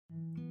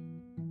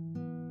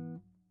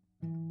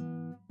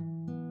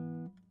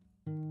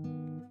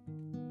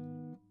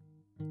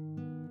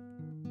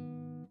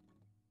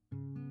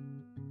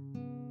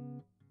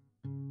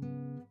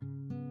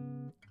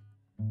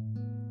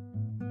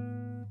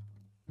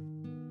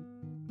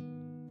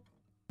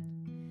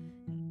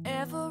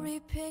Every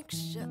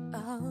picture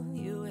of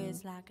you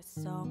is like a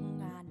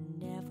song I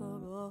never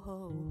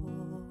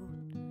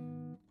wrote,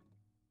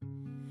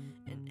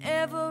 and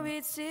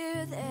every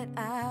tear that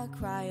I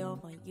cry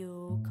over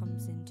you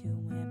comes into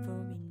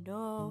every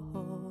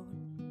note.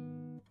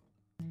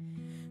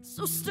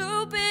 So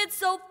stupid,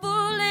 so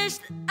foolish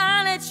that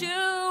I let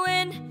you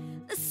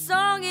in. The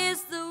song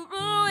is the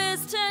rule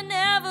is to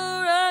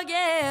never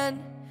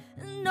again.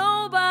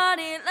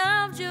 Nobody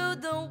loved you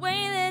the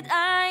way that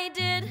I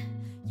did.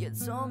 You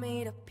tore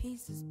me to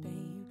pieces,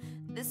 babe.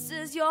 This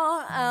is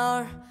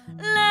our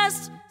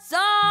last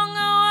song.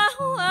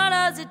 Oh, how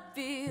does it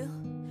feel?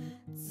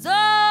 So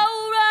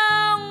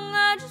wrong.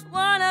 I just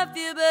wanna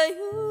feel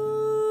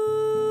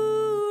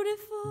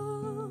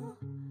beautiful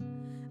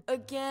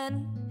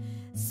again.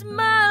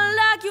 Smile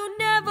like you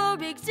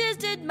never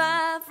existed,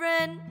 my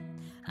friend.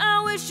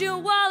 I wish you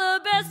all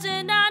the best,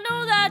 and I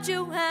know that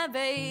you have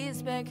a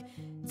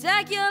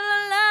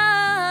spectacular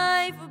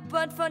life.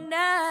 But for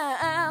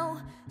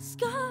now,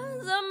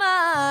 scars are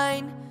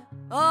mine.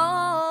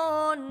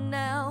 Oh,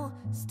 now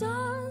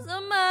stars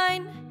are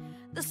mine.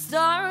 The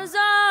stars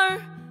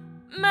are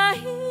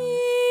mine,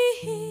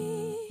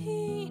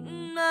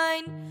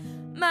 mine,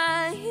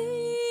 mine,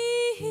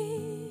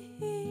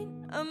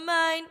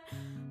 mine,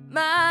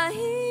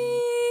 mine,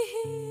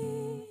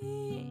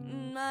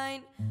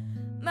 mine,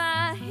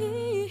 mine.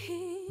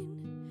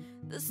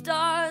 The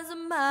stars are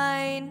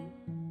mine.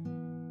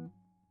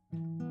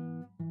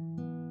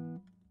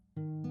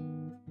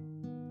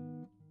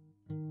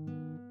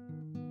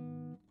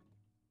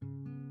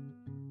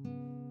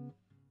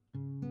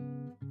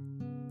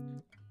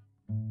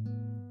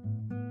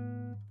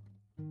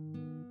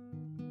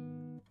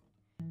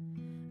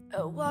 I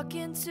walk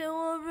into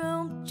a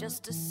room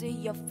just to see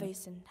your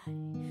face, and I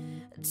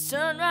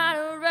turn right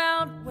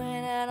around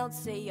when I don't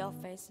see your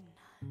face, and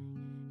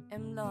I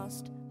am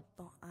lost,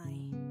 for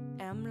I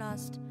am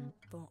lost,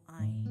 for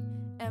I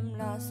am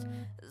lost.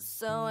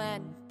 So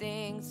many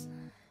things.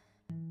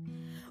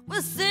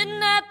 We're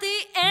sitting at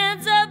the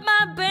ends of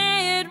my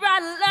bed,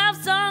 writing love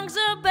songs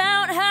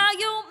about how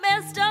you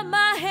messed up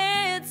my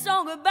head.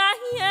 So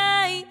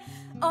goodbye,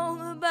 oh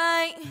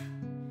goodbye.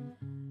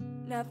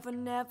 Never,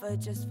 never,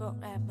 just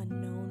forever.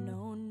 No,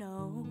 no,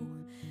 no.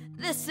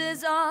 This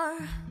is our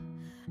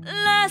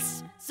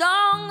last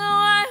song.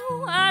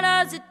 Oh, how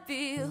does it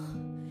feel?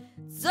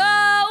 So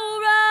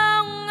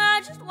wrong.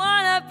 I just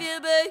wanna feel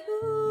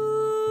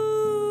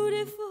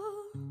beautiful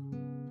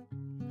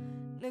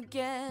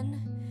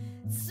again.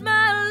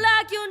 Smile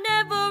like you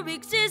never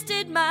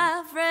existed,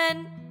 my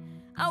friend.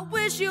 I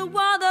wish you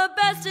all the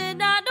best,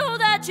 and I know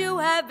that you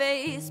have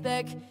a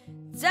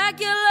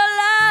spectacular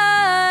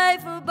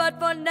life. But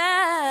for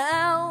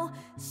now,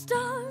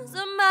 stars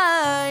are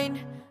mine.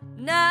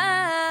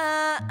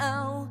 Now,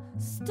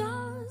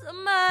 stars are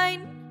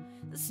mine.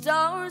 The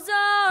stars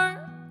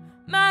are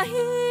mine,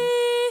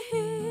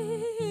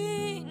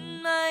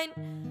 mine,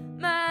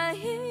 mine,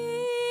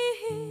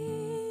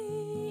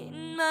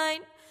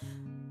 mine, mine,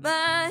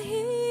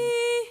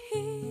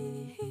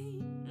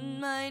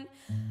 mine,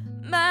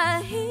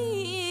 mine.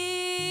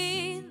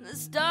 The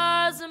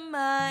stars are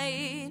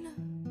mine.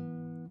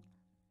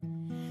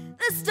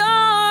 The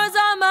stars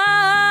are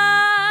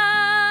mine.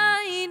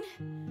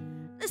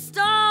 The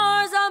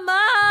stars are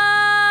mine.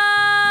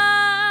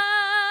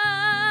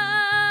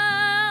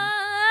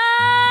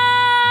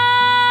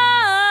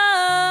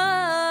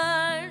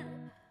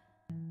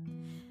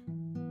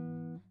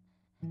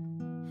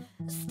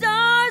 The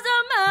stars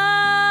are mine.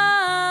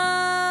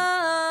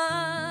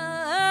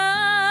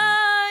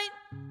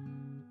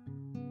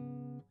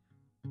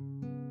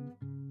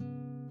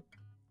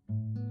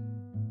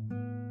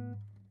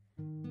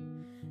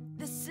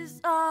 This is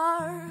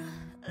our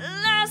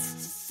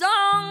last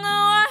song.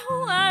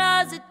 Oh, how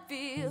does it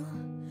feel?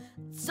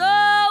 So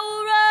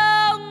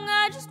wrong.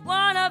 I just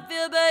wanna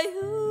feel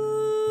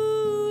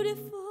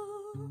beautiful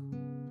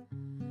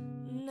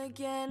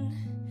again.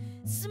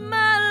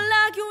 Smile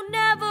like you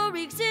never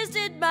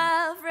existed,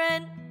 my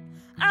friend.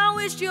 I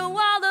wish you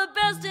all the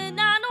best, and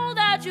I know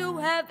that you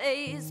have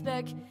a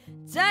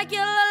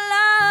spectacular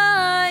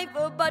life.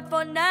 But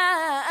for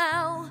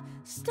now,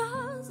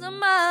 stars are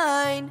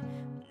mine.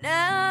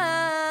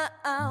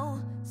 Now,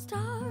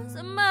 stars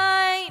are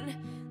mine.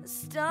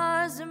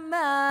 Stars are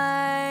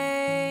mine.